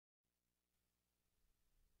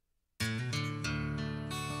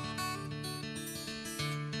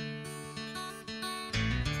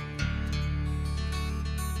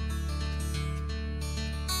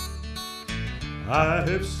I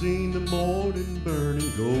have seen the morning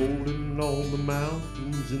burning golden on the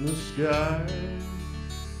mountains in the sky,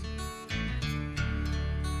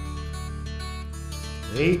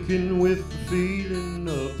 aching with the feeling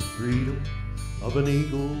of the freedom of an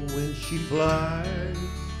eagle when she flies,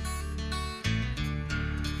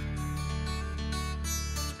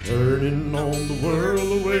 turning on the world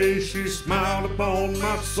the way she smiled upon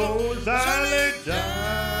my soul as I lay dying.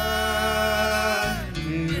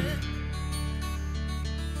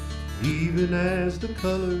 Even as the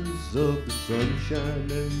colors of the sunshine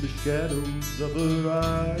and the shadows of her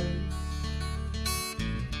eyes,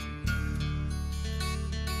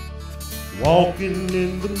 walking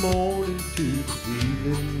in the morning to the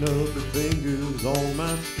feeling of the fingers on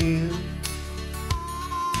my skin,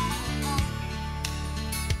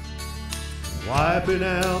 wiping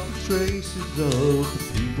out the traces of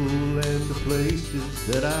the people and the places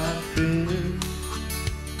that I've been,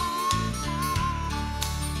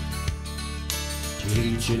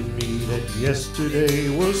 teaching me that yesterday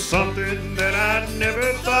was something that I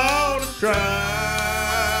never thought of trying.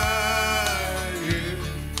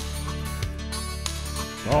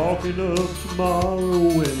 Talking of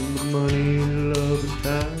tomorrow and the money, love, and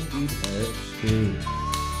time we'd have spent.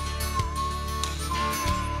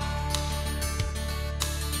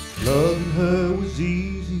 Loving her was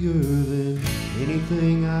easier than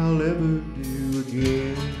anything I'll ever do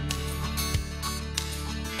again.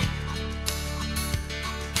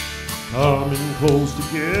 Coming close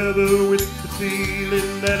together with the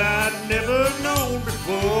feeling that I'd never known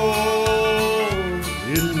before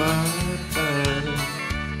in my time.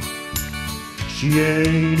 She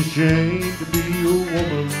ain't ashamed to be a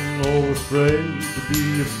woman or afraid to be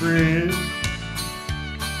a friend.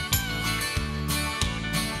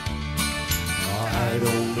 I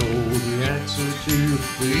don't know the answer to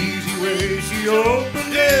the easy way she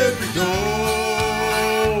opened every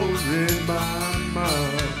door in my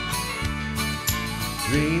mind.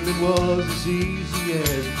 Dreaming was as easy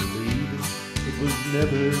as believing it was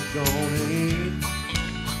never gonna end.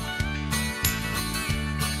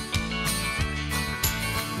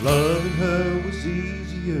 Loving her was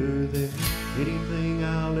easier than anything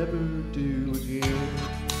I'll ever do again.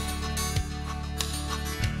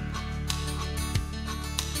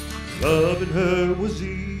 Loving her was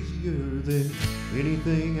easier than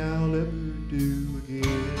anything I'll ever do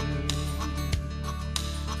again.